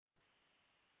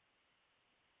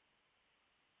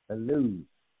Hello.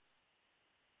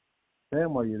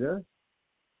 Sam, are you there?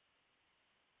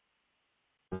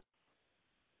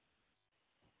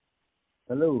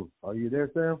 Hello. Are you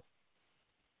there, Sam?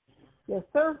 Yes,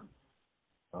 sir.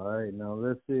 All right. Now,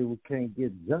 let's see if we can't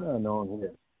get John on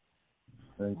here.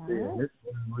 And see if this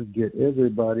time we get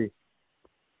everybody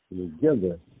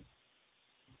together.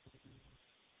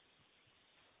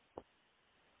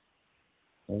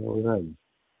 All right.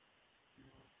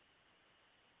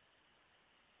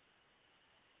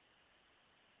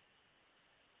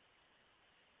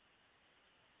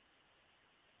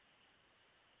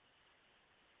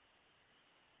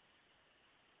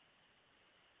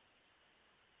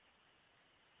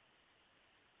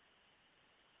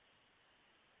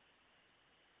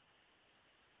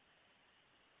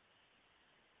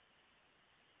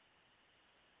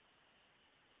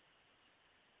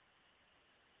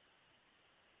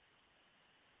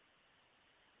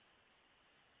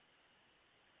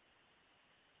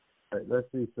 All right, let's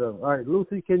see something. All right,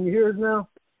 Lucy, can you hear us now?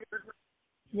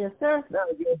 Yes, sir.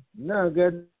 Now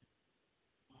good.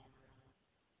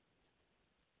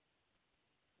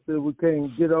 So we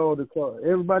can't get all the call.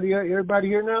 Everybody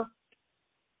here now?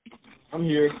 I'm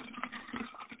here.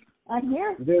 I'm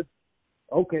here. Yes.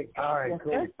 Okay. All right.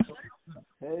 Yes, Cool.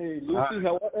 Hey, Lucy.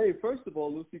 Hey, first of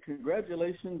all, Lucy,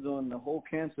 congratulations on the whole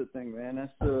cancer thing, man.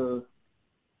 That's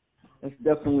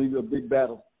definitely a big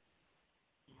battle.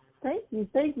 Thank you,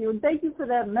 and thank you for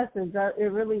that message.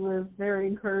 It really was very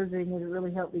encouraging, and it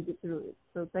really helped me get through it.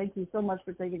 So thank you so much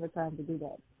for taking the time to do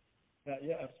that.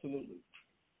 Yeah, absolutely.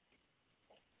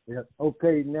 Yeah.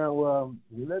 Okay. Now,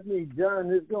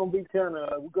 John, it's gonna be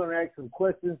we're gonna ask some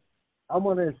questions. I'm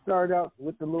gonna start out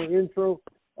with a little intro.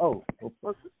 Oh, well,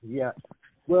 first, yeah.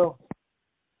 Well,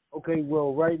 okay.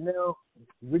 Well, right now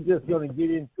we're just gonna get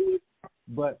into it,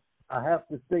 but I have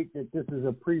to state that this is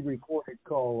a pre-recorded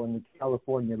call under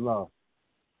California law.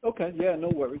 Okay, yeah, no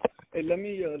worries. Hey, let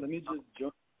me just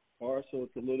jump far so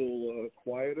it's a little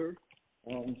quieter,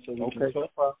 so we can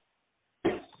talk.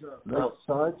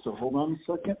 Outside, so hold on a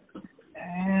second.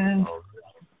 And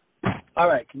all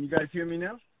right, can you guys hear me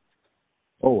now?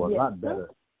 Oh, a lot better.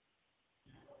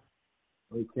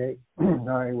 Okay. All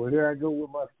right. Well, here I go with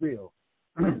my spiel.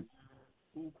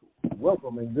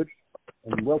 Welcome and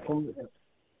welcome.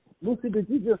 Lucy, did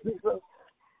you just do something?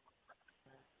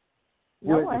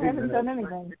 No, I haven't done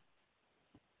anything.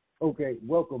 Okay,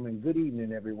 welcome and good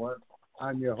evening, everyone.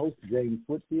 I'm your host, James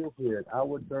Whitfield, here at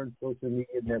Our Turn Social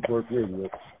Media Network Radio,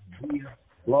 via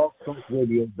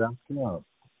blogtalkradio.com.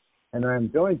 And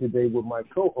I'm joined today with my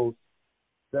co-host,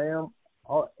 Sam,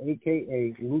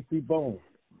 a.k.a. Lucy Bones.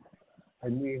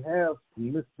 And we have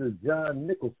Mr. John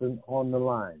Nicholson on the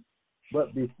line.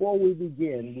 But before we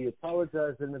begin, we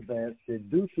apologize in advance that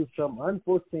due to some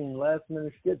unforeseen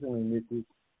last-minute scheduling issues,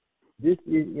 this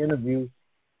interview,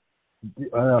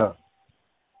 I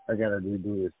got to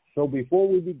redo this. So before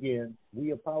we begin,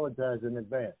 we apologize in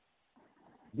advance.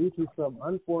 Due to some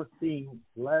unforeseen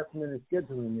last-minute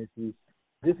scheduling issues,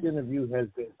 this interview has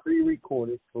been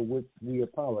pre-recorded, for which we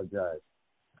apologize.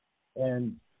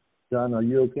 And, John, are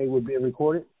you okay with being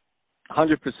recorded?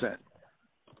 100%.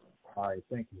 All right,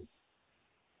 thank you.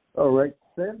 All right,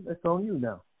 Sam, it's on you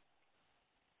now.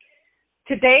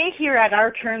 Today, here at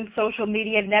Our Turn Social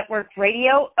Media Network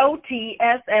Radio,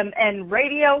 OTSMN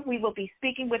Radio, we will be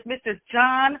speaking with Mr.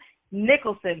 John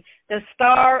Nicholson, the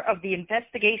star of the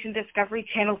Investigation Discovery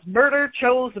Channel's Murder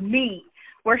Chose Me,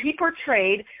 where he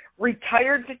portrayed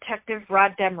retired Detective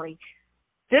Rod Demery.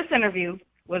 This interview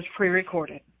was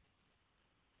pre-recorded.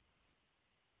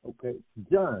 Okay,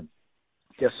 John.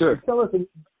 Yes, sir. Tell us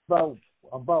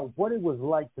about what it was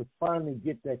like to finally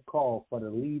get that call for the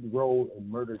lead role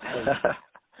in Murder Chose.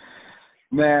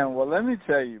 Man, well, let me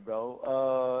tell you,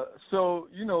 bro. So,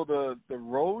 you know, the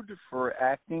road for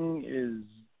acting is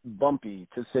bumpy,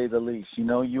 to say the least. You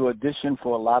know, you audition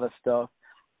for a lot of stuff.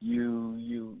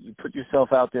 You put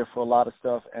yourself out there for a lot of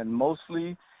stuff, and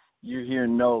mostly you hear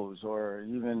no's, or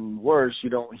even worse, you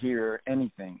don't hear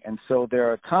anything. And so there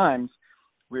are times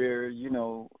where, you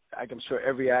know, I'm sure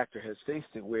every actor has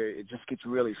faced it, where it just gets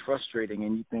really frustrating,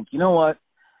 and you think, you know what,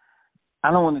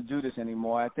 I don't want to do this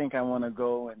anymore. I think I want to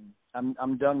go, and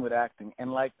I'm done with acting.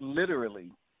 And like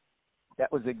literally,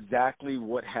 that was exactly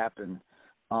what happened.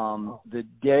 The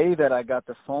day that I got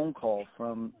the phone call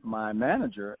from my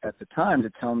manager at the time to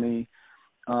tell me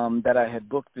that I had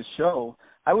booked the show,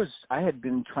 I had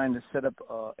been trying to set up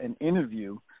an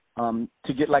interview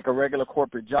to get like a regular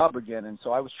corporate job again, and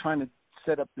so I was trying to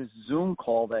set up this Zoom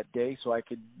call that day so I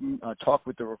could talk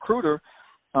with the recruiter.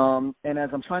 And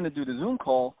as I'm trying to do the Zoom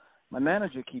call, my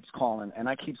manager keeps calling, and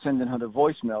I keep sending her the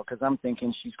voicemail because I'm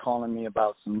thinking she's calling me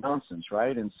about some nonsense,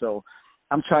 right? And so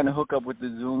I'm trying to hook up with the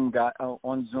Zoom guy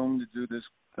on Zoom to do this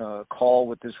call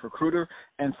with this recruiter,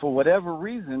 and for whatever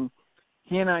reason,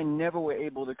 he and I never were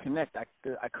able to connect.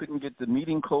 I couldn't get the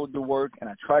meeting code to work, and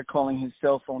I tried calling his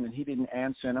cell phone, and he didn't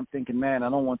answer. And I'm thinking, man, I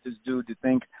don't want this dude to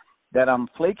think that I'm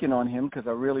flaking on him because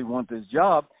I really want this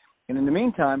job. And in the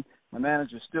meantime, my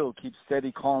manager still keeps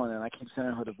steady calling, and I keep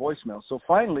sending her the voicemail. So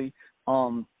finally,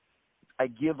 I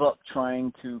give up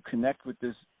trying to connect with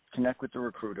the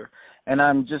recruiter. And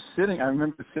I'm just sitting, I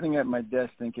remember sitting at my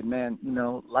desk thinking, man, you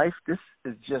know, life, this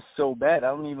is just so bad.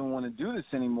 I don't even want to do this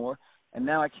anymore. And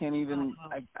now I can't even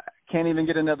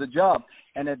get another job.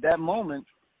 And at that moment,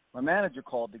 my manager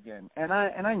called again. And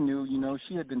I knew, you know,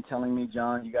 she had been telling me,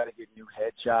 John, you got to get new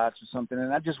headshots or something.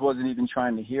 And I just wasn't even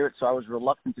trying to hear it. So I was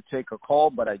reluctant to take her call,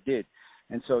 but I did.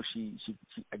 And so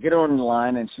I get her on the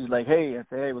line, and she's like, hey, I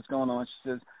say, hey, what's going on? She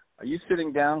says, are you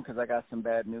sitting down? Because I got some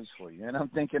bad news for you. And I'm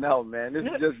thinking, oh, man, this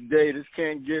is just day. This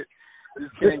can't get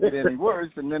any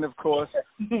worse. And then, of course,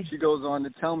 she goes on to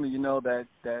tell me, you know,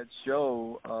 that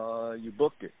show, you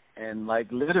booked it. And, like,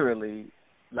 literally,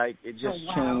 like, it just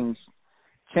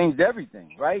changed everything,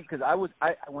 right? Because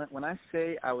when I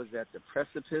say I was at the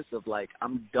precipice of, like,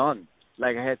 I'm done.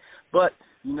 Like, but,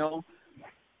 you know,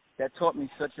 that taught me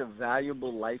such a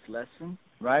valuable life lesson,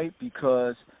 right?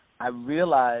 Because I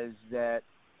realized that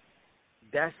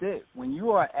that's it. When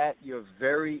you are at your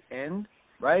very end,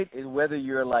 right, whether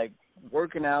you're, like,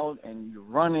 working out and you're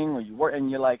running or you work and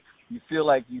you're like, you feel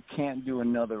like you can't do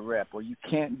another rep or you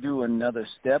can't do another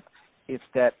step, it's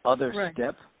that other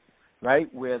step,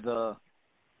 right, where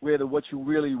what you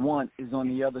really want is on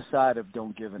the other side of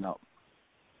don't giving up.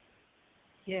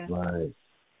 Yeah.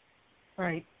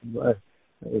 Right. But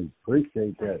I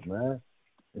appreciate that, man.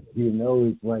 You know,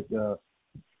 it's like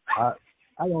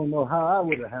I don't know how I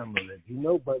would have handled it, you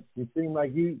know, but it seemed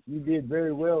like you did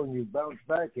very well and you bounced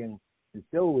back and the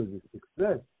show was a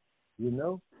success, you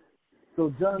know.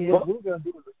 So, John, what we're going to do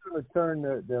is we're going to turn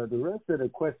the rest of the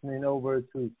questioning over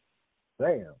to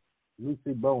Sam,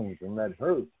 Lucy Bones, and let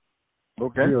her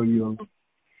hear you.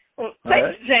 Well,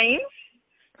 thanks, James.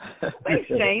 Thanks,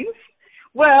 James.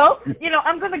 Well, you know,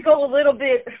 I'm going to go a little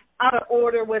bit out of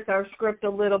order with our script a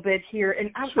little bit here,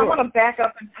 and I want to back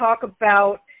up and talk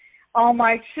about All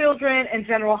My Children and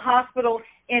General Hospital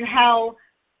and how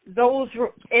those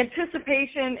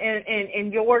anticipation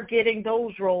and your getting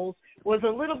those roles was a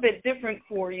little bit different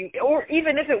for you, or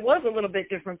even if it was a little bit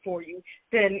different for you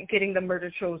than getting The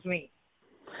Murder Chose Me.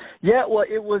 Yeah, well,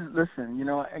 it was, listen, you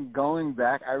know, and going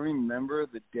back, I remember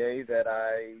the day that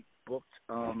I booked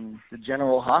the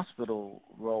General Hospital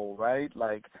role, right?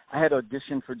 Like, I had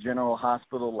auditioned for General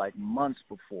Hospital like months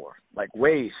before, like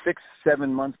 6-7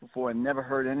 months before, and never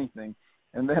heard anything.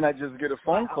 And then I just get a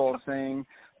phone call saying,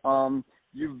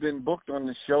 you've been booked on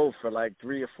the show for like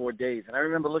 3 or 4 days. And I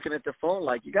remember looking at the phone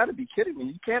like, you got to be kidding me.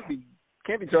 You can't be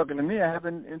talking to me. I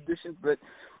haven't auditioned.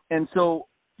 And so,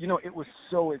 you know, it was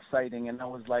so exciting. And I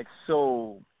was like,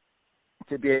 so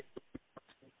to be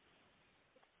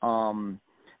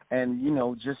and, you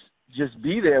know, just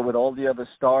be there with all the other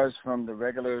stars from the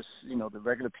regular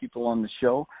people on the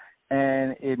show.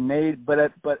 And it made,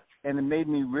 and it made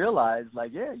me realize,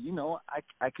 like, yeah, you know,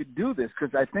 I could do this,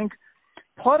 because I think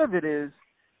part of it is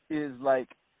like,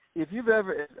 if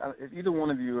either one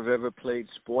of you have ever played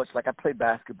sports, like I played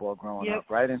basketball growing up,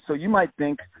 right? And so you might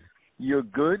think you're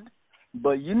good,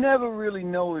 but you never really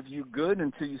know if you're good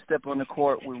until you step on the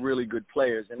court with really good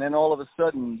players, and then all of a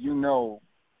sudden, you know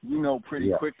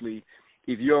pretty quickly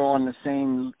if you're on the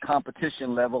same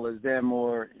competition level as them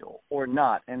or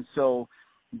not. And so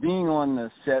being on the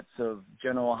sets of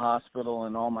General Hospital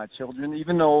and All My Children,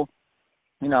 even though,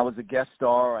 you know, I was a guest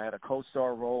star, I had a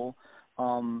co-star role,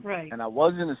 and I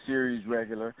wasn't a series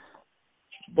regular,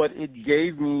 but it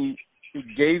gave me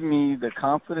the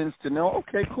confidence to know,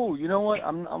 okay, cool, you know what,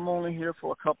 I'm only here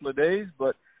for a couple of days,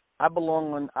 but I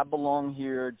belong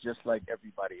here just like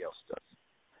everybody else does.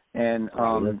 And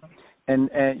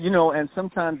you know, and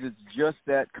sometimes it's just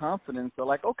that confidence. They're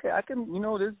like, okay, I can, you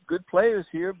know, there's good players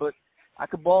here, but I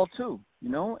could ball too, you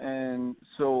know. And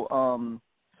so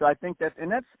I think that's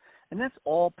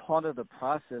all part of the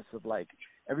process of, like,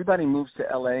 everybody moves to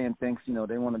LA and thinks, you know,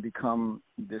 they want to become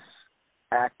this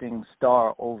acting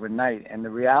star overnight, and the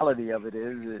reality of it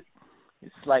is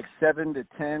it's like 7 to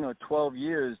 10 or 12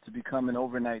 years to become an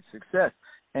overnight success.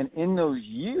 And in those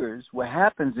years, what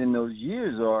happens in those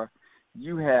years are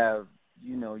you have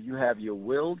your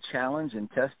will challenged and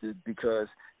tested, because,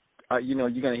 you know,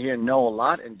 you're going to hear no a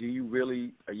lot. And are you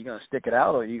going to stick it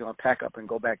out, or are you going to pack up and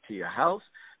go back to your house?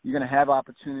 You're going to have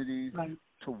opportunities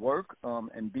to work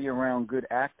and be around good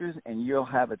actors, and you'll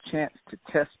have a chance to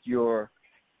test your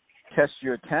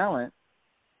talent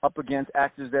up against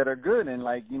actors that are good. And,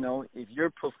 like, you know, if you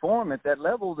perform at that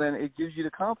level, then it gives you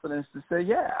the confidence to say,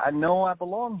 yeah, I know I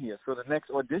belong here. So the next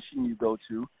audition you go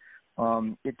to,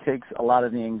 it takes a lot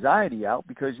of the anxiety out,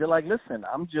 because you're like, listen,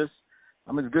 I'm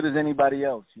as good as anybody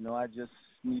else. You know, I just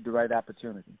need the right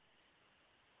opportunity.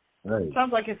 Right.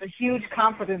 Sounds like it's a huge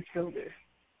confidence builder.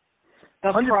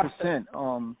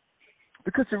 100%.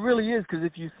 Because it really is. Because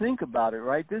if you think about it,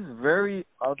 right, there's very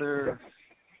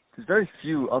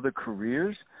few other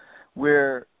careers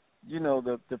where, you know,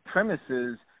 the premise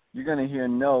is you're going to hear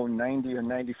no 90 or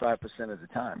 95% of the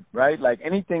time, right? Like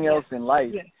anything else in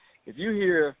life, if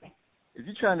you're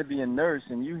trying to be a nurse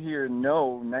and you hear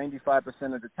no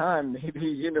 95% of the time, maybe,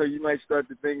 you know, you might start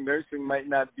to think nursing might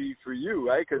not be for you,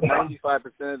 right? Because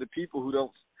 95% of the people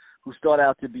who start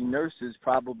out to be nurses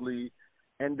probably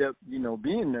end up, you know,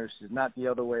 being nurses, not the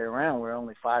other way around, where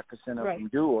only 5% of them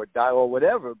do or die or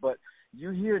whatever. But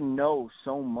you hear no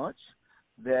so much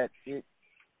that you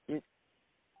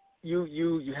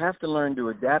have to learn to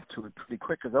adapt to it pretty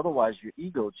quick, because otherwise your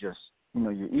ego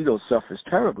suffers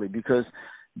terribly, because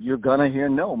you're gonna hear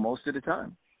no most of the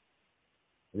time.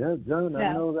 Yeah, John,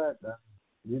 I know that.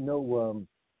 You know,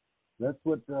 that's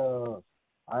what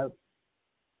I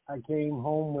came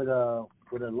home with a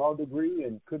law degree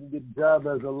and couldn't get a job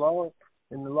as a lawyer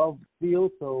in the law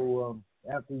field. So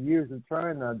after years of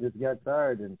trying, I just got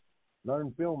tired and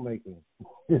learned filmmaking.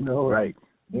 You know, right.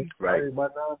 Started my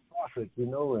nonprofit, you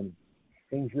know, and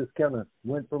things just kind of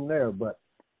went from there. But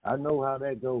I know how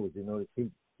that goes. You know, to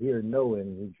keep hearing no,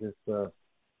 and you just so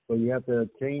you have to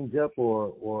change up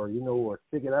or you know, or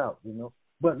stick it out. You know.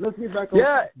 But let's get back on.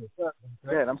 Yeah,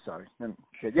 I'm sorry.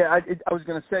 Yeah, I was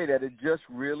going to say that it just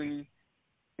really,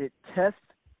 it tests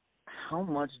how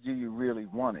much do you really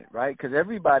want it, right? Because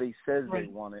everybody says they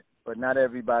want it, but not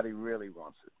everybody really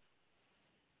wants it.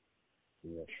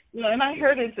 Yeah, and I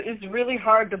heard it's really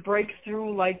hard to break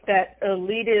through, like, that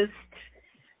elitist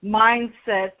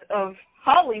mindset of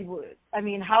Hollywood. I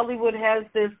mean, Hollywood has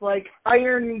this, like,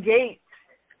 iron gate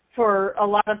for a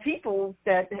lot of people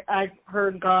that I've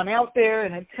heard gone out there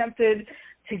and attempted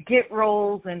to get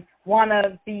roles and want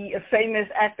to be a famous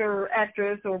actor or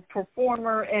actress or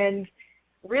performer, and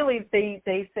really they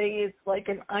say it's like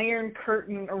an iron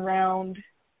curtain around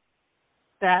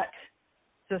that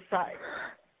society.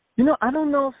 You know, I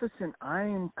don't know if it's an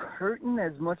iron curtain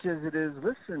as much as it is,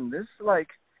 listen, there's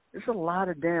a lot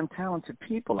of damn talented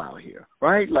people out here,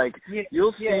 right? Like,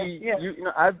 you'll see, you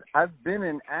know, I've been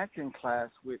in acting class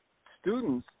with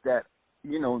students that,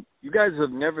 you know, you guys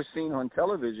have never seen on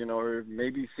television or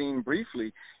maybe seen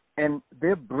briefly, and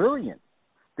they're brilliant.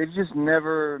 They've just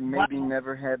never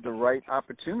had the right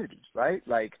opportunities, right?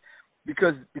 Like,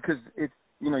 because it's,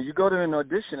 you know, you go to an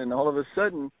audition and all of a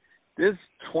sudden there's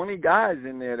 20 guys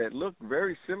in there that look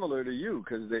very similar to you,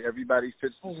 because everybody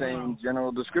fits the same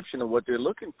general description of what they're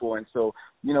looking for. And so,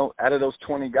 you know, out of those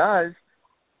 20 guys,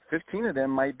 15 of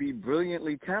them might be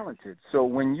brilliantly talented. So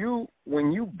when you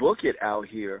book it out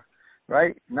here,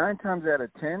 right, 9 times out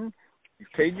of 10,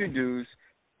 you've paid your dues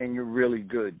and you're really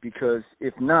good. Because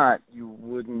if not, you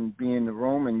wouldn't be in the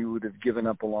room and you would have given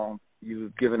up a long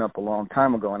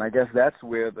time ago. And I guess that's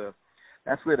where the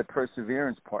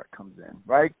perseverance part comes in,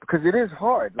 right? Because it is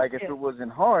hard. Like, if it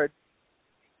wasn't hard,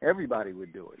 everybody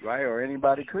would do it, right? Or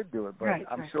anybody could do it. But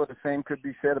I'm sure the same could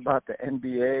be said about the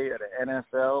NBA or the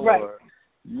NFL. Or,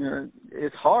 you know,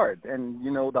 it's hard. And,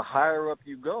 you know, the higher up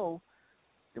you go,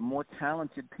 the more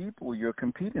talented people you're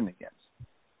competing against.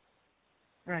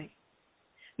 Right.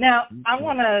 Now, I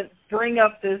want to bring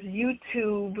up this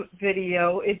YouTube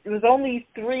video. It was only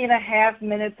 3.5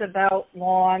 minutes about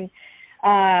long.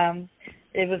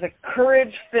 It was a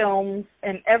Courage Films,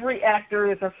 and Every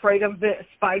Actor is Afraid of This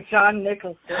by John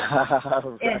Nicholson.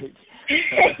 Right.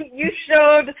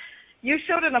 You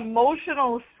showed an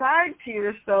emotional side to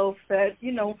yourself that,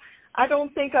 you know, I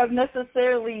don't think I've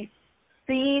necessarily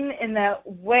seen in that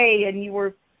way, and you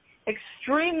were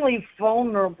extremely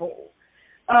vulnerable.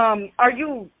 Are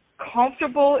you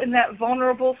comfortable in that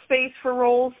vulnerable space for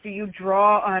roles? Do you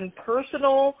draw on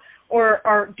personal,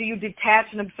 or do you detach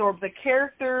and absorb the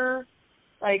character?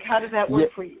 Like, how does that work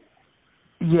for you?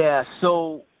 Yeah,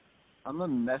 so I'm a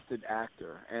method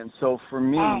actor, and so for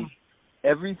me,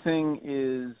 everything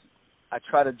is, I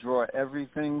try to draw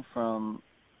everything from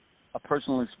a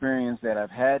personal experience that I've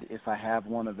had, if I have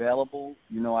one available.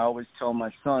 You know, I always tell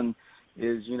my son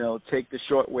is, you know, take the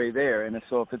short way there. And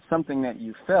so if it's something that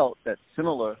you felt that's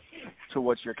similar to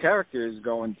what your character is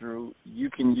going through, you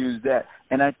can use that.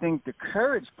 And I think the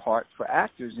courage part for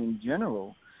actors in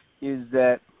general is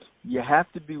that you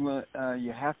have to be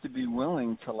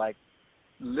willing to, like,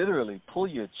 literally pull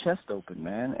your chest open,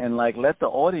 man, and, like, let the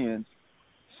audience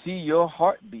see your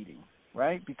heart beating,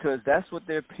 right? Because that's what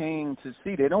they're paying to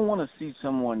see. They don't want to see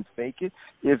someone fake it.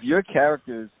 If your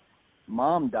character's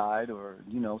mom died or,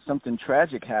 you know, something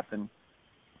tragic happened,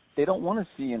 they don't want to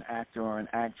see an actor or an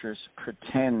actress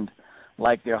pretend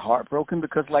like they're heartbroken,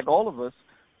 because, like all of us,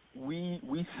 we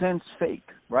sense fake,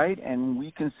 right? And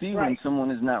we can see when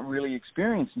someone is not really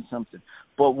experiencing something.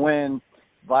 But when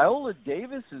Viola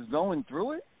Davis is going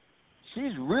through it,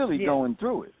 she's really going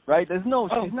through it, right? She's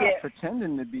not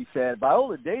pretending to be sad.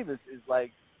 Viola Davis is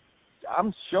like,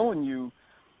 I'm showing you,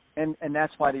 and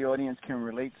that's why the audience can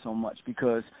relate so much,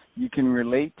 because you can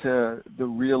relate to the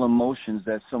real emotions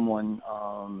that someone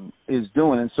is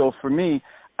doing. And so for me,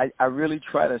 I really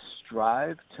try to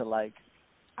strive to, like,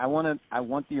 I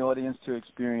want the audience to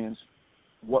experience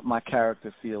what my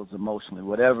character feels emotionally,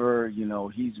 whatever, you know,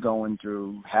 he's going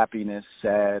through, happiness,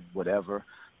 sad, whatever.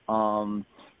 And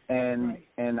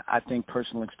I think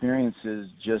personal experiences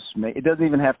it doesn't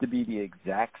even have to be the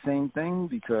exact same thing,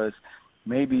 because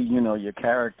maybe, you know, your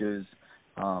character's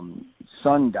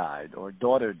son died or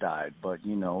daughter died, but,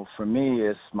 you know, for me,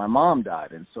 it's my mom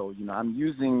died. And so, you know, I'm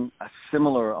using a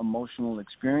similar emotional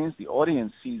experience. The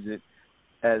audience sees it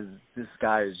as this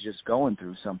guy is just going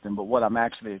through something, but what I'm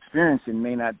actually experiencing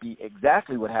may not be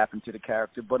exactly what happened to the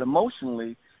character, but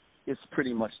emotionally, it's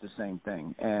pretty much the same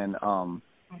thing. And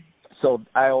so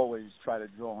I always try to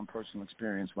draw on personal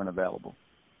experience when available.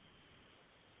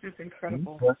 That's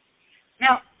incredible. Mm-hmm.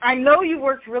 Now, I know you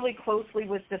worked really closely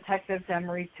with Detective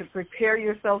Demery to prepare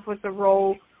yourself with the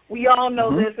role. We all know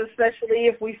this, especially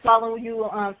if we follow you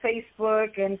on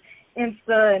Facebook and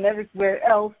Insta and everywhere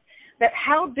else, that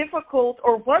how difficult,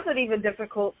 or was it even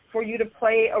difficult, for you to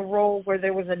play a role where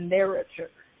there was a narrator?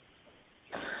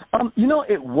 You know,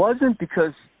 it wasn't,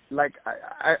 because, like,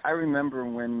 I remember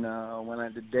when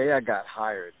the day I got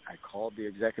hired, I called the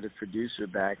executive producer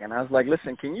back, and I was like,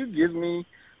 listen, can you give me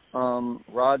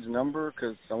Rod's number,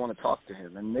 because I want to talk to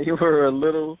him. And they were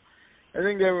I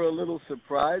think they were a little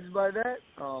surprised by that.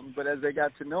 But as they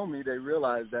got to know me, they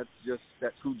realized that's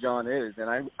who John is.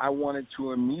 And I wanted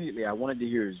to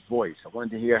hear his voice. I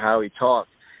wanted to hear how he talked.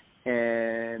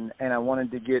 And I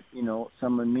wanted to get, you know,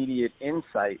 some immediate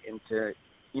insight into,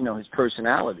 you know, his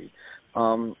personality.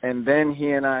 And then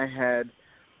he and I had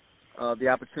the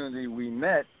opportunity. We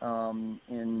met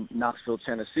in Knoxville,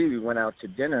 Tennessee. We went out to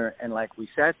dinner, and, like, we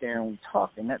sat there and we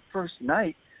talked. And that first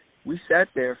night, we sat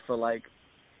there for like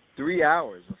 3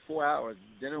 hours or 4 hours.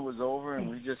 Dinner was over, and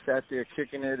we just sat there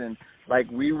kicking it, and, like,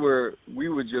 we were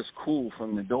just cool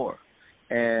from the door.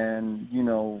 And, you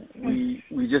know,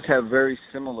 we just have very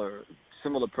similar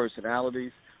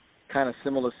personalities, kind of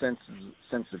similar sense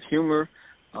of humor,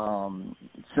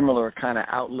 similar kind of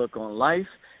outlook on life.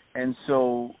 And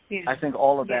so I think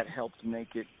all of that helped make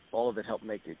it,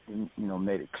 you know,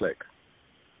 made it click.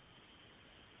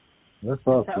 That's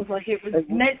awesome. Sounds like it was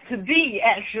meant to be,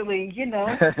 actually, you know,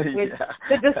 with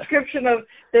the description of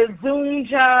the Zoom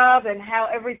job and how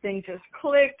everything just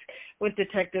clicked with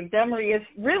Detective Demery. It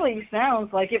really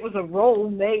sounds like it was a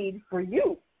role made for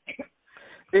you.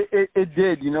 It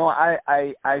did, you know.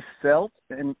 I felt,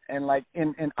 and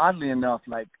oddly enough,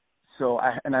 like, so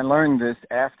I learned this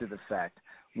after the fact.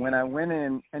 When I went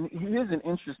in, and here's an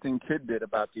interesting tidbit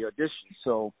about the audition.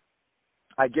 So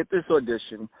I get this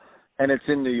audition, and it's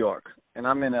in New York, and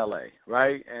I'm in L.A.,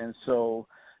 right? And so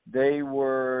they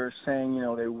were saying, you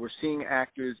know, they were seeing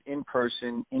actors in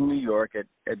person in New York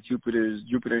at Jupiter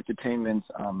Entertainment's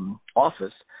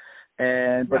office.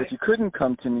 But if you couldn't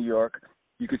come to New York,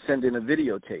 you could send in a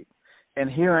videotape.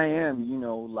 And here I am, you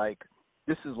know, like,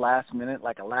 this is last minute.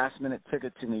 Like, a last minute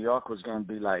ticket to New York was going to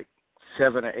be like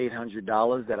 $700 or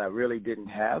 $800 that I really didn't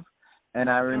have. And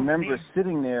I remember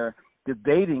sitting there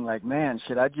debating, like, man,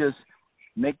 should I just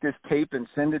make this tape and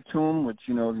send it to him, which,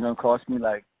 you know, is going to cost me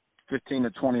like $15 or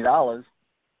 $20,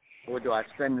 or do I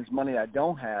spend this money I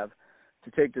don't have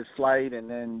to take this flight? And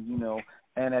then, you know,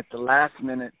 and at the last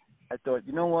minute, I thought,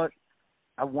 you know what,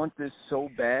 I want this so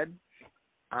bad,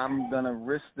 I'm gonna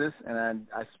risk this. And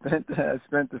I spent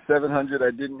the $700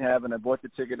 I didn't have, and I bought the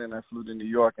ticket, and I flew to New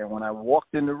York. And when I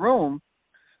walked in the room,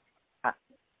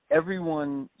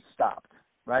 everyone stopped.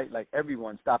 Right? Like,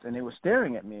 everyone stopped, and they were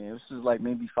staring at me. This was like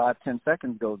maybe 5-10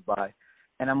 seconds goes by,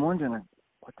 and I'm wondering, like,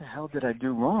 what the hell did I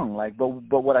do wrong? Like, but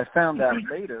what I found out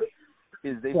later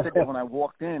is they said that when I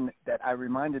walked in, that I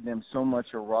reminded them so much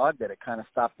of Rod that it kind of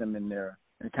stopped them in there.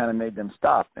 It kind of made them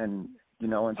stop, and, you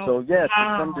know, and so to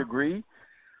some degree,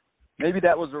 maybe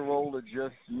that was a role that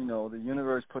just, you know, the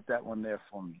universe put that one there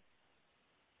for me.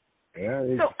 Yeah,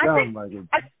 it sounds like it.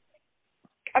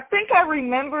 think I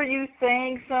remember you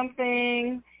saying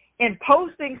something and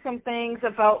posting some things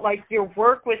about like your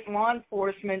work with law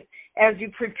enforcement as you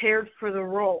prepared for the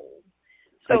role.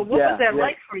 So what was that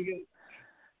like for you?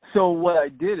 So what I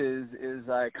did is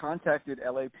I contacted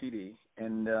LAPD,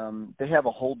 and they have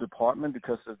a whole department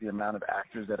because of the amount of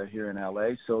actors that are here in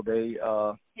LA. So they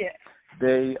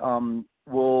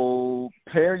will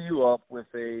pair you up with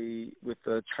a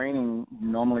training,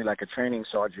 normally like a training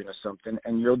sergeant or something,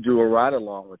 and you'll do a ride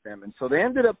along with them. And so they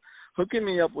ended up hooking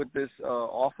me up with this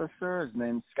officer. His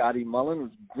name's Scotty Mullen. He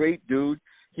was a great dude.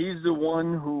 He's the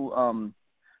one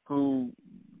who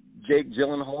Jake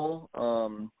Gyllenhaal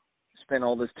spent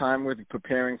all this time with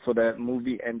preparing for that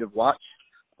movie End of Watch.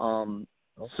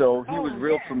 So he was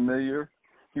real familiar.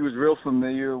 He was real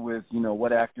familiar with,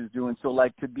 what actors do. And so,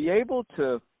 like, to be able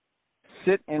to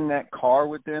sit in that car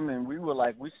with them, and we were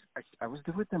like, I was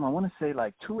with them, I want to say,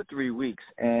 like 2 or 3 weeks.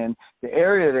 And the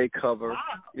area they cover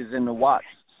is in the Watts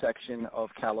section of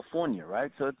California,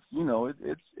 right? So,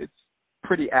 it's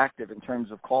pretty active in terms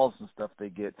of calls and stuff they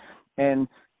get. And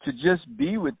to just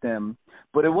be with them,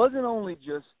 but it wasn't only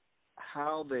just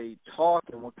how they talked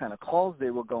and what kind of calls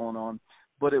they were going on,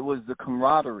 but it was the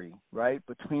camaraderie, right,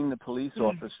 between the police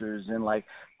officers. And like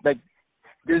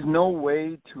there's no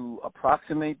way to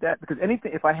approximate that, because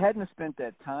if I hadn't spent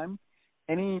that time,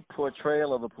 any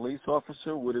portrayal of a police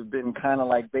officer would have been kind of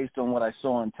like based on what I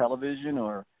saw on television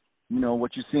or,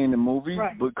 what you see in the movie,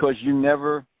 because you've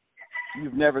never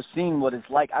seen what it's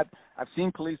like. I've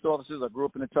seen police officers. I grew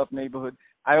up in a tough neighborhood.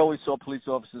 I always saw police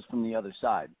officers from the other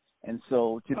side. And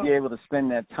so to be able to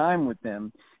spend that time with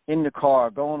them in the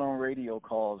car, going on radio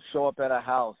calls, show up at a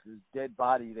house, there's dead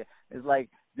body there. It's like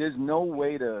there was no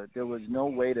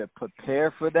way to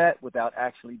prepare for that without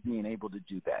actually being able to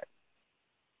do that.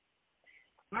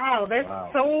 Wow,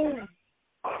 that's so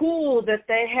cool that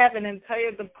they have an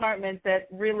entire department that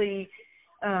really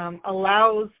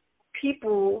allows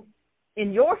people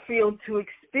in your field to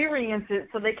experience it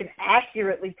so they can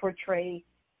accurately portray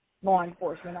law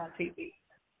enforcement on TV.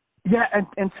 Yeah,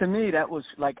 and to me that was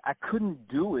like I couldn't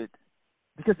do it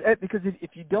because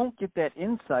if you don't get that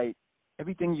insight,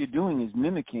 everything you're doing is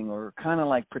mimicking or kind of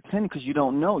like pretending, because you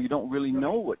don't know. You don't really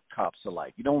know what cops are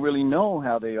like. You don't really know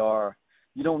how they are.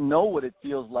 You don't know what it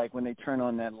feels like when they turn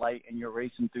on that light and you're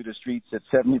racing through the streets at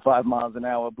 75 miles an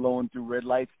hour, blowing through red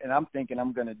lights, and I'm thinking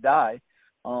I'm going to die.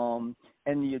 And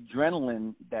the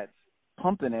adrenaline that's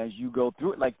pumping as you go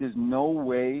through it, like there's no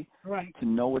way to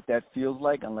know what that feels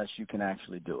like unless you can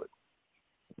actually do it.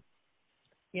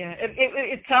 Yeah,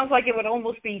 it sounds like it would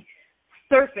almost be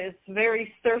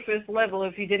very surface level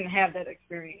if you didn't have that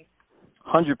experience.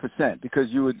 100%, because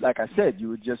you would, like I said, you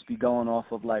would just be going off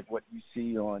of like what you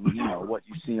see on, what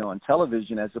you see on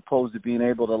television, as opposed to being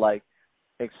able to like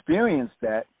experience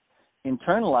that,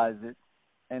 internalize it,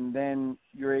 and then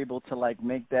you're able to like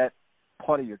make that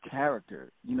part of your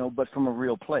character, but from a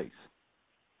real place.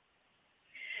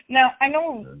 Now, I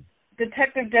know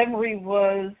Detective Demery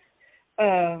was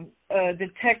a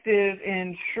detective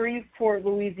in Shreveport,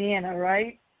 Louisiana,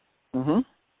 right? Mm-hmm.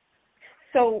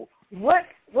 So what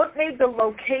made the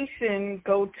location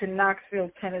go to Knoxville,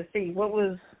 Tennessee?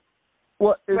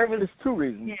 There's 2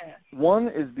 reasons. Yeah. One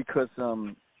is because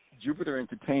Jupiter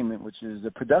Entertainment, which is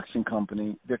a production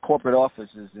company, their corporate office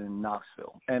is in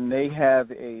Knoxville, and they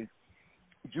have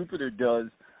Jupiter does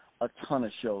a ton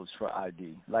of shows for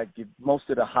ID. Like most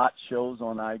of the hot shows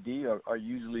on ID are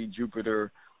usually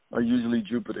Jupiter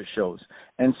shows.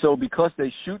 And so because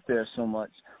they shoot there so much,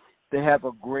 they have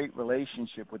a great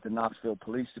relationship with the Knoxville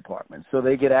Police Department. So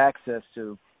they get access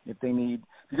to, if they need,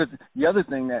 because the other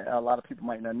thing that a lot of people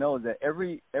might not know is that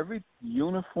every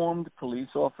uniformed police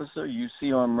officer you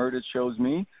see on Murder Shows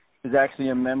Me is actually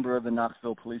a member of the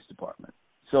Knoxville Police Department.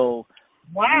 So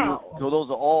wow. So those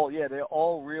are all, they're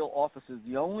all real officers.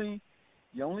 The only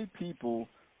people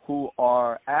who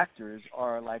are actors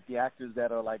are like the actors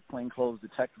that are like plainclothes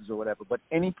detectives or whatever. But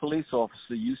any police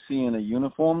officer you see in a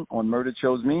uniform on Murder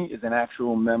Shows Me is an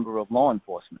actual member of law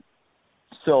enforcement.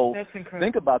 So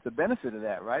think about the benefit of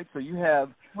that, right? So you have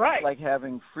like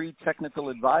having free technical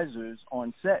advisors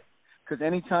on set, because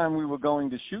anytime we were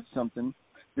going to shoot something,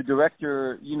 the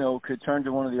director, could turn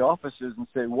to one of the officers and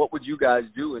say, what would you guys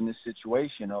do in this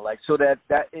situation? Or like, so that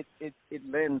it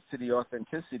lends to the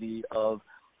authenticity of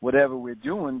whatever we're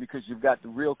doing, because you've got the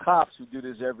real cops who do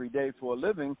this every day for a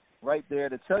living right there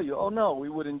to tell you, oh, no, we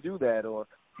wouldn't do that, or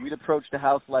we'd approach the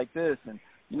house like this. And,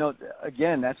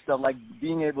 again, that stuff, like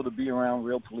being able to be around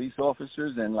real police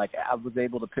officers and, like, I was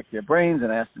able to pick their brains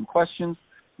and ask them questions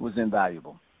was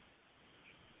invaluable.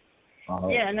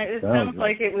 Yeah, and it sounds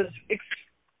like it was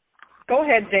 – go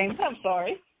ahead, James. I'm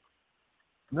sorry.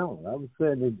 No, I was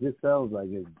saying it just sounds like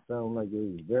it. Sounds like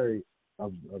it was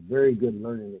a very good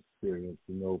learning experience,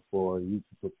 for you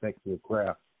to perfect your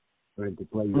craft and to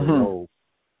play your role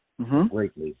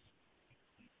greatly.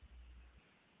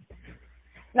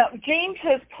 Now, James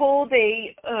has pulled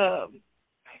a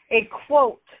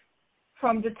quote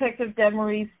from Detective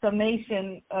Demery's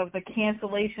summation of the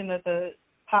cancellation of the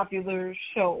popular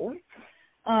show.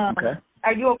 Okay.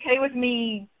 Are you okay with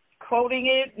me quoting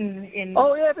it?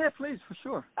 Oh, yeah, please, for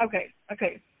sure.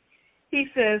 Okay. He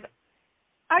says,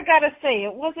 I gotta say,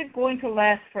 it wasn't going to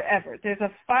last forever. There's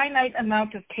a finite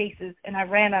amount of cases, and I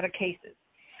ran out of cases.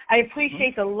 I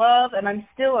appreciate the love, and I'm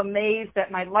still amazed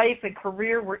that my life and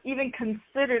career were even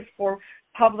considered for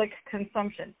public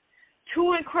consumption.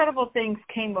 Two incredible things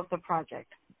came of the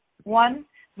project. One,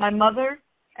 my mother,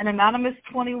 an anonymous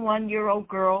 21-year-old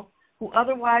girl who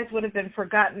otherwise would have been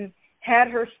forgotten, had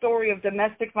her story of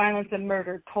domestic violence and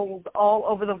murder told all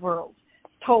over the world,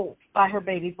 told by her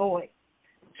baby boy.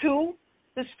 Two,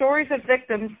 the stories of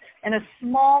victims in a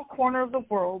small corner of the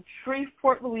world,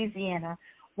 Shreveport, Louisiana,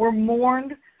 were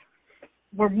mourned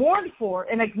for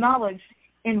and acknowledged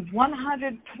in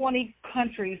 120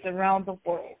 countries around the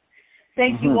world.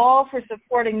 Thank you all for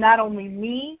supporting not only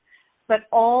me, but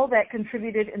all that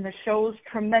contributed in the show's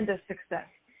tremendous success.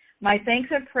 My thanks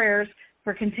and prayers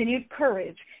for continued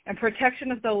courage and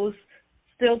protection of those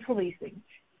still policing.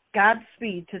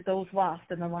 Godspeed to those lost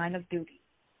in the line of duty.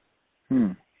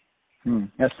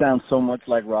 That sounds so much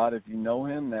like Rod. If you know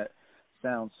him, that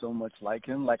sounds so much like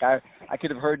him. Like I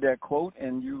could have heard that quote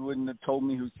and you wouldn't have told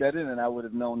me who said it, and I would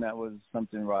have known that was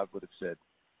something Rod would have said.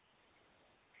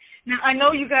 Now, I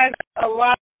know you guys a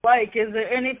lot alike. Is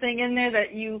there anything in there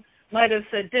that you might have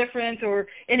said different, or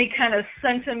any kind of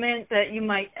sentiment that you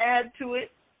might add to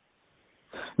it?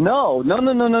 No,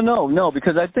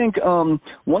 because I think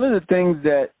one of the things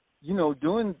that,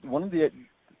 doing one of the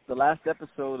last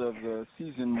episode of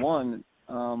season 1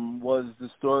 was the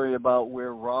story about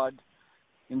where Rod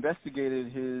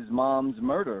investigated his mom's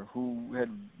murder, who had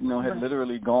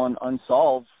literally gone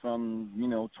unsolved from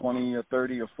 20 or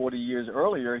 30 or 40 years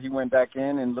earlier. He went back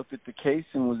in and looked at the case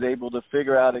and was able to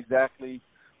figure out exactly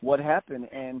what happened.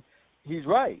 And he's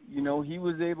right. He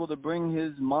was able to bring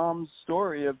his mom's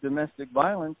story of domestic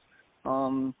violence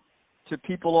to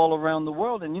people all around the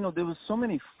world. And there was so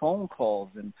many phone calls,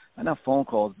 and not phone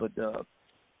calls, but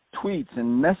tweets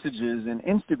and messages and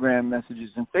Instagram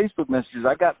messages and Facebook messages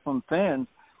I got from fans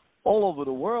all over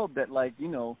the world that,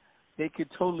 they could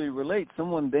totally relate.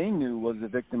 Someone they knew was a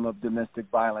victim of domestic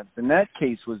violence, and that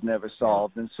case was never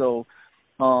solved. And so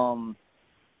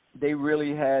they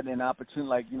really had an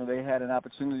opportunity, they had an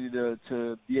opportunity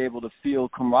to be able to feel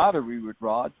camaraderie with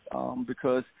Rod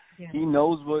because he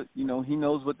knows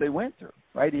what they went through,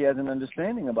 right? He has an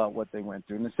understanding about what they went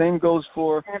through. And the same goes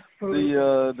for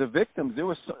the victims.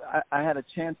 I had a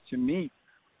chance to meet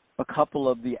a couple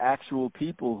of the actual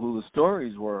people who the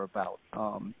stories were about.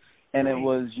 And it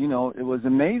was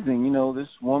amazing. This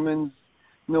woman's,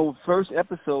 first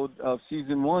episode of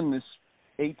season 1, this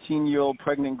 18-year-old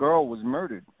pregnant girl was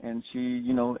murdered. And she,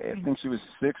 I think she was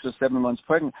 6 or 7 months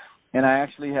pregnant. And I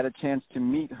actually had a chance to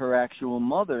meet her actual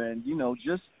mother. And,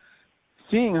 just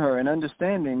seeing her and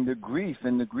understanding the grief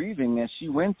and the grieving that she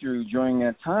went through during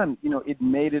that time, it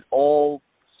made it all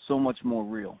so much more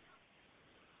real.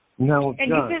 Now,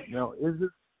 John,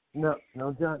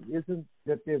 John, isn't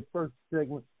that their first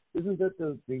segment? Isn't that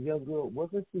the young girl?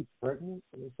 Wasn't she pregnant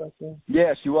or something?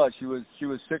 Yeah, she was. She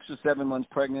was 6 or 7 months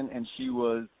pregnant, and she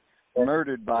was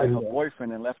murdered by her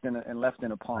boyfriend and left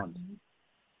in a pond.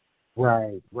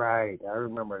 Right. I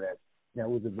remember that. That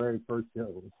was the very first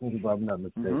show, if I'm not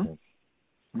mistaken.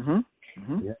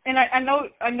 Yeah. And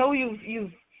I know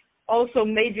you've also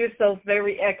made yourself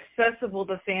very accessible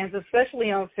to fans,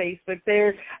 especially on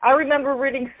Facebook. I remember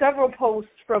reading several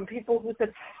posts from people who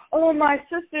said, "Oh, my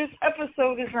sister's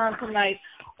episode is on tonight,"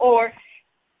 or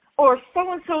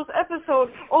so-and-so's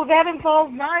episode, "Oh, that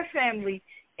involved my family."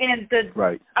 And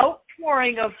the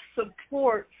outpouring of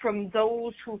support from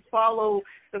those who follow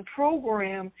the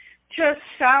program just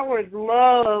showered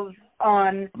love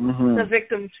on the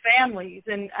victims' families.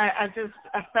 And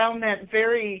I found that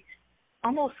very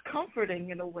almost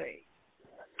comforting in a way.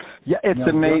 Yeah, it's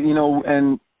amazing,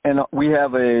 and we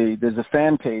have there's a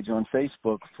fan page on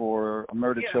Facebook for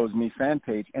Murder Chose Me fan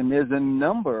page, and there's a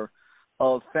number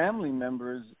of family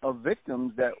members of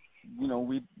victims that,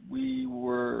 we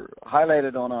were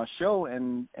highlighted on our show,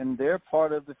 and they're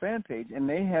part of the fan page, and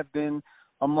they have been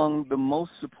among the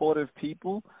most supportive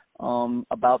people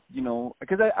about,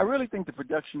 because I really think the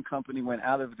production company went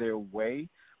out of their way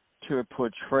to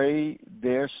portray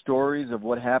their stories of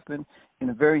what happened in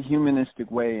a very humanistic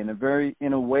way, in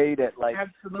a way that like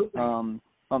absolutely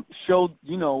showed,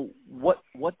 you know,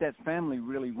 what that family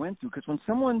really went through. Because when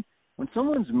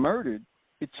someone's murdered,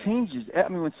 it changes. I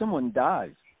mean, when someone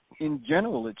dies, in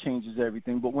general, it changes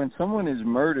everything. But when someone is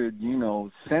murdered, you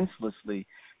know, senselessly,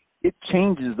 it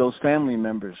changes those family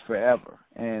members forever,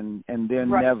 and they're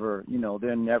right. never, you know,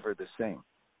 they're never the same.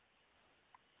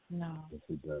 No. Yes,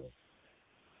 it does.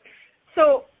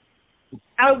 So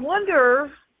I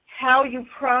wonder how you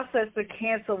process the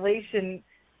cancellation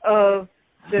of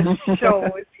the show.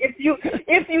 if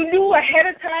you knew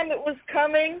ahead of time it was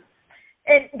coming,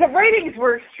 and the ratings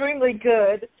were extremely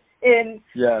good, and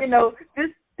yes. you know,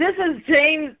 this is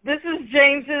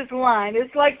James's line.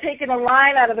 It's like taking a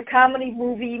line out of the comedy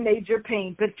movie Major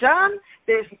Payne. But John,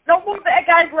 there's no more bad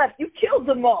guys left. You killed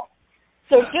them all.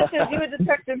 So just as you and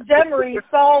Detective Demery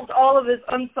solved all of his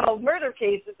unsolved murder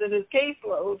cases in his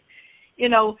caseload, you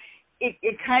know,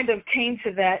 it kind of came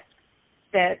to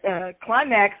that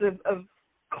climax of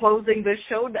closing the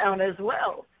show down as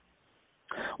well.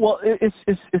 Well,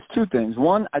 it's two things.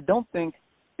 One, I don't think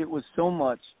it was so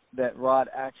much that Rod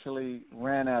actually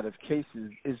ran out of cases.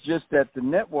 It's just that the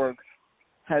network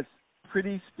has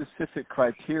pretty specific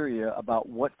criteria about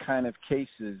what kind of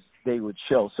cases they would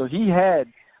show. So he had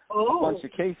a bunch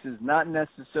of cases, not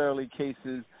necessarily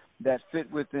cases that fit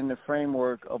within the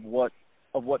framework of what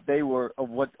they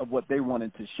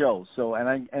wanted to show. So and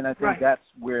I think right. that's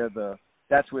where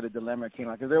the dilemma came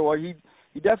out, because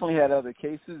he definitely had other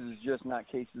cases. It's just not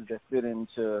cases that fit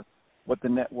into what the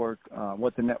network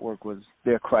was,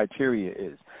 their criteria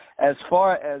is. As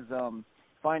far as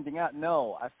finding out,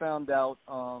 no, I found out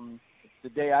the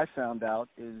day I found out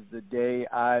is the day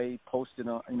I posted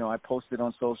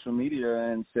on social media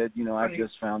and said, you know, I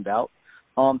just found out.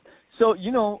 So,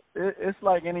 you know, it's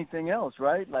like anything else,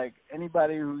 right? Like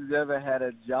anybody who's ever had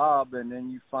a job and then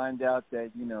you find out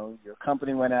that, you know, your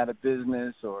company went out of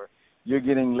business or you're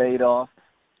getting laid off,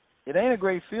 it ain't a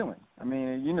great feeling. I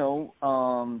mean, you know,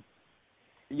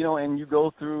 and you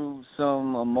go through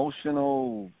some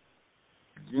emotional,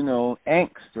 you know,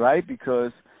 angst, right?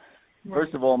 Because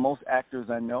first of all, most actors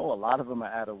I know, a lot of them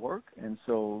are out of work. And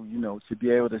so, you know, to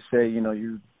be able to say, you know,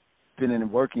 you've been a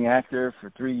working actor for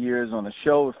 3 years on a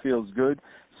show, it feels good.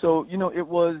 So, you know, it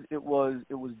was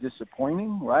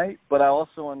disappointing, right? But I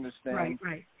also understand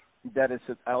that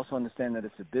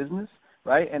it's a business,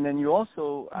 right? And then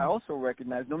I also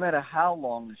recognize no matter how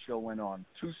long the show went on,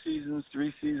 2 seasons,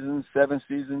 3 seasons, 7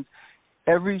 seasons,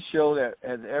 every show that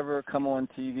has ever come on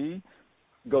TV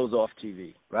goes off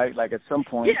TV, right? Like at some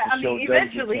point, the show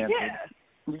eventually, does get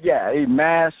canceled. Yeah,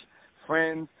 MASH,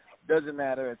 Friends, doesn't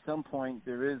matter. At some point,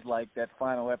 there is like that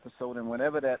final episode, and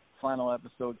whenever that final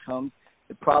episode comes,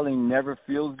 it probably never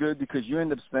feels good because you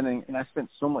end up spending, and I spent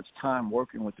so much time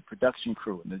working with the production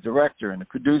crew and the director and the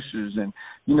producers, and,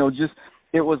 you know, just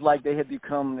it was like they had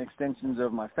become extensions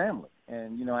of my family.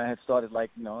 And, you know, I had started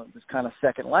like, you know, this kind of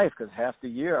second life because half the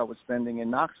year I was spending in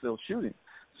Knoxville shooting.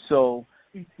 So,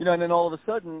 you know, and then all of a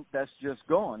sudden that's just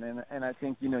gone. And I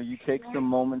think, you know, you take some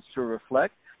moments to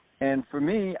reflect. And for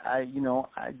me, I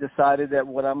decided that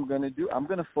what I'm going to do, I'm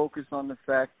going to focus on the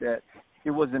fact that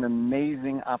it was an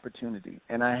amazing opportunity.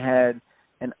 And I had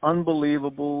an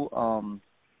unbelievable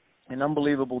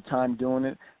time doing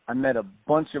it. I met a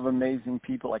bunch of amazing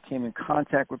people. I came in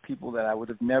contact with people that I would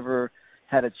have never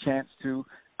had a chance to.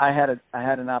 I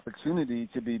had an opportunity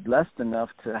to be blessed enough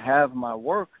to have my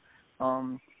work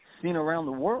seen around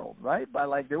the world, right?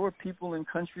 There were people in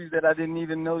countries that I didn't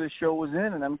even know the show was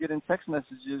in, and I'm getting text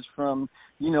messages from,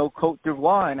 you know, Cote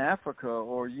d'Ivoire in Africa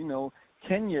or, you know,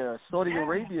 Kenya, Saudi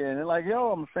Arabia, and they're like,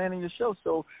 yo, I'm a fan of your show.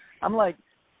 So I'm like,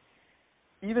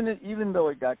 even though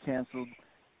it got canceled,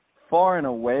 far and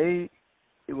away,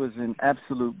 it was an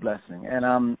absolute blessing, and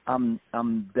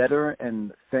I'm better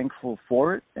and thankful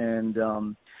for it. And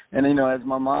you know, as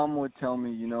my mom would tell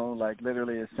me, you know, like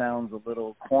literally, it sounds a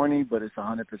little corny, but it's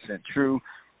 100% true.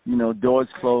 You know, doors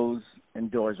close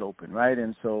and doors open, right?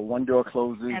 And so one door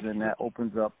closes, and that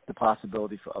opens up the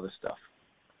possibility for other stuff.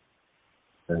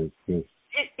 That is true.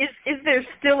 Is there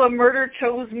still a Murder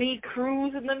Chose Me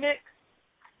cruise in the mix?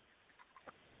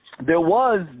 There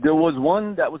was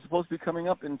one that was supposed to be coming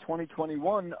up in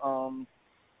 2021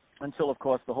 until, of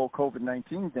course, the whole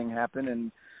COVID-19 thing happened,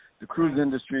 and the cruise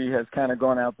industry has kind of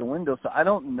gone out the window. So I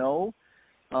don't know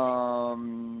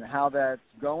how that's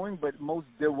going, but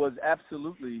there was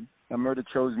absolutely a Murder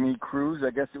Chose Me cruise.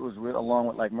 I guess it was along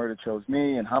with like Murder Chose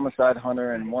Me and Homicide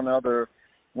Hunter and one of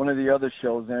the other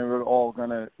shows, and we were all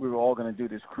gonna do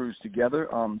this cruise together.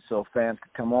 So fans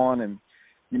could come on and,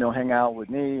 you know, hang out with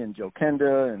me and Joe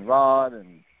Kenda and Rod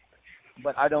and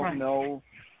but I don't know.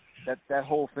 That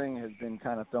whole thing has been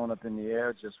kind of thrown up in the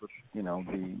air just with,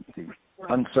 the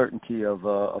uncertainty of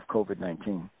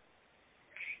COVID-19.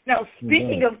 Now,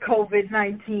 speaking of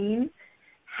COVID-19,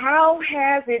 how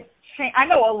has it changed? I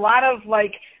know a lot of,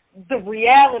 the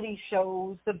reality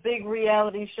shows, the big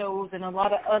reality shows, and a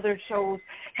lot of other shows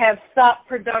have stopped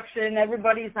production.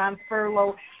 Everybody's on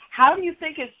furlough. How do you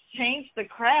think it's changed the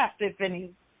craft, if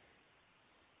any?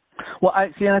 Well, I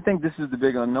think this is the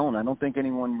big unknown. I don't think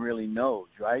anyone really knows,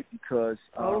 right? Because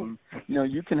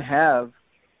you can have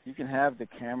the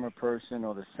camera person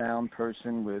or the sound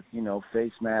person with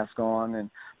face mask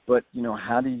on, but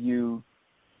how do you?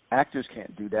 Actors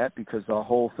can't do that because the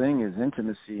whole thing is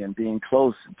intimacy and being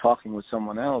close and talking with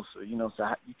someone else. So you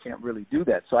can't really do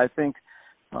that. So I think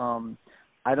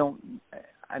I know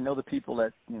the people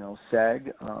at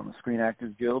SAG, Screen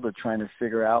Actors Guild, are trying to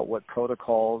figure out what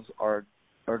protocols are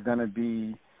going to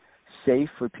be safe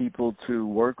for people to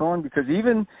work on, because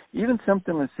even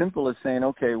something as simple as saying,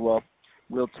 okay, well,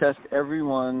 we'll test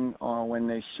everyone when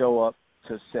they show up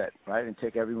to set, right, and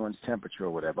take everyone's temperature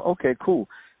or whatever. Okay, cool.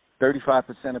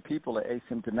 35% of people are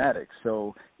asymptomatic,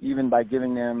 so even by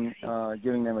giving them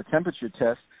a temperature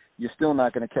test, you're still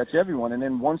not going to catch everyone. And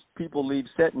then once people leave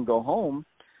set and go home,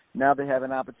 now they have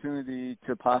an opportunity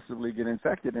to possibly get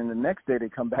infected, and the next day they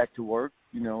come back to work,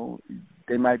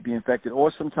 they might be infected.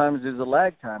 Or sometimes there's a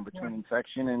lag time between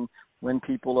infection and when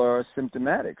people are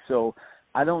symptomatic. So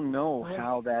I don't know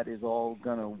how that is all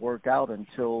going to work out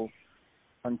until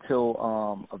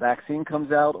a vaccine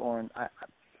comes out, or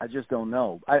I just don't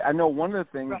know. I know one of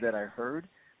the things that I heard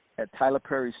at Tyler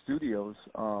Perry Studios,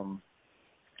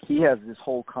 he has this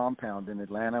whole compound in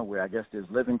Atlanta where I guess there's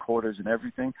living quarters and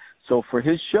everything. So for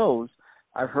his shows,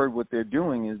 I've heard what they're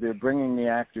doing is they're bringing the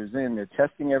actors in, they're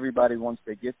testing everybody once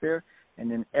they get there,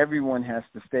 and then everyone has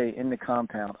to stay in the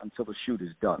compound until the shoot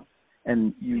is done.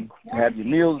 And you have your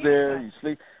meals there, you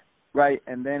sleep, right,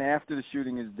 and then after the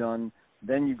shooting is done,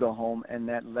 then you go home, and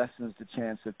that lessens the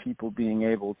chance of people being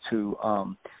able to,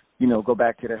 go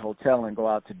back to their hotel and go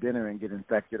out to dinner and get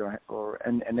infected,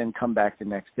 and then come back the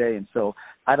next day. And so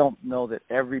I don't know that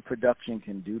every production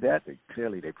can do that.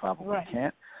 Clearly, they probably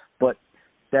can't. But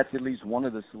that's at least one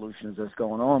of the solutions that's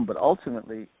going on. But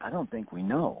ultimately, I don't think we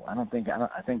know. I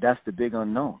think that's the big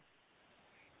unknown.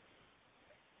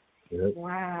 Yep.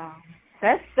 Wow.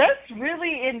 That's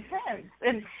really intense.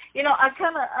 And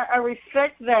I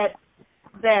respect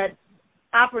that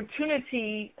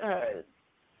opportunity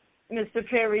Mr.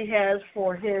 Perry has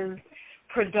for his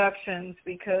productions,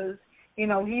 because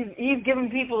he's giving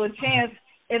people a chance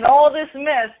in all this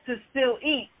mess to still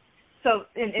eat, so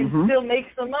and still make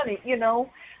some money.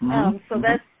 So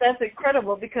that's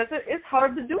incredible, because it's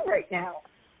hard to do right now.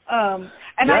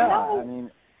 I know.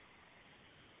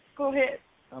 Go ahead.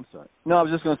 I'm sorry. No, I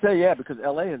was just going to say, because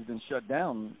LA has been shut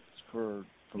down for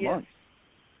months.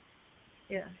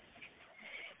 Yeah.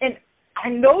 And I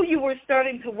know you were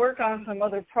starting to work on some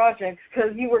other projects,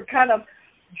 because you were kind of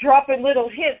dropping little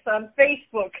hints on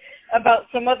Facebook about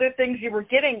some other things you were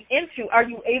getting into. Are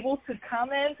you able to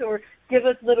comment or give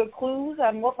us little clues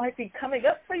on what might be coming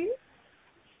up for you?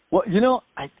 Well,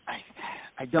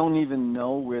 I don't even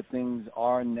know where things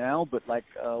are now, but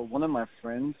one of my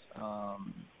friends,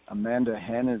 Amanda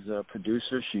Henn, is a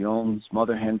producer. She owns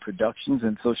Mother Hen Productions,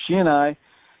 and so she and I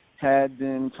had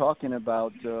been talking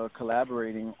about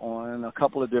collaborating on a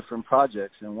couple of different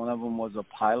projects, and one of them was a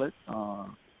pilot,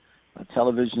 a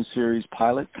television series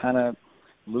pilot, kind of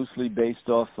loosely based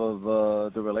off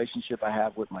of the relationship I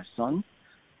have with my son.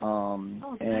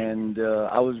 And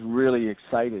I was really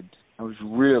excited. I was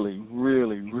really,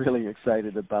 really, really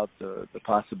excited about the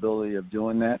possibility of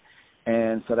doing that.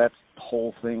 And so that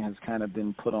whole thing has kind of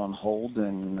been put on hold,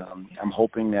 and I'm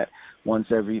hoping that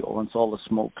once all the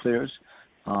smoke clears,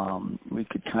 we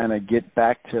could kind of get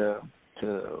back to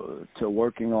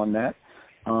working on that.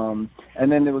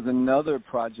 And then there was another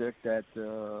project that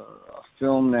a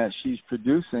film that she's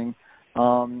producing,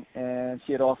 and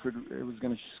she had offered, she's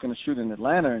going to shoot in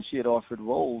Atlanta, and she had offered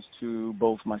roles to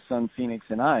both my son Phoenix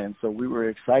and I. And so we were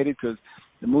excited because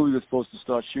the movie was supposed to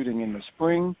start shooting in the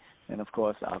spring, and of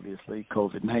course, obviously,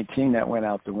 COVID-19, that went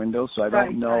out the window. So I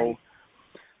don't know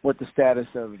what the status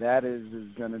of that is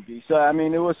going to be. So,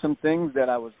 there were some things that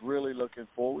I was really looking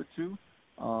forward to,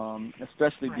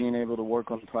 especially being able to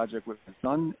work on the project with my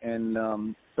son,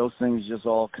 and those things just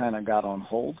all kind of got on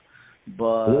hold.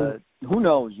 But who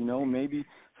knows, maybe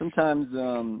sometimes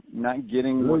not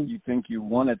getting what you think you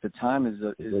want at the time is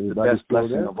the best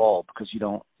blessing of all, because you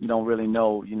don't really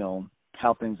know,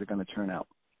 how things are going to turn out.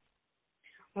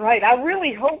 Right. I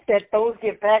really hope that those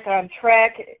get back on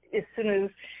track as soon as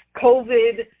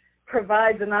COVID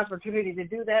provides an opportunity to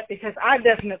do that, because I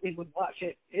definitely would watch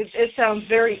it. It sounds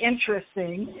very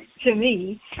interesting to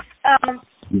me.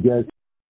 You guys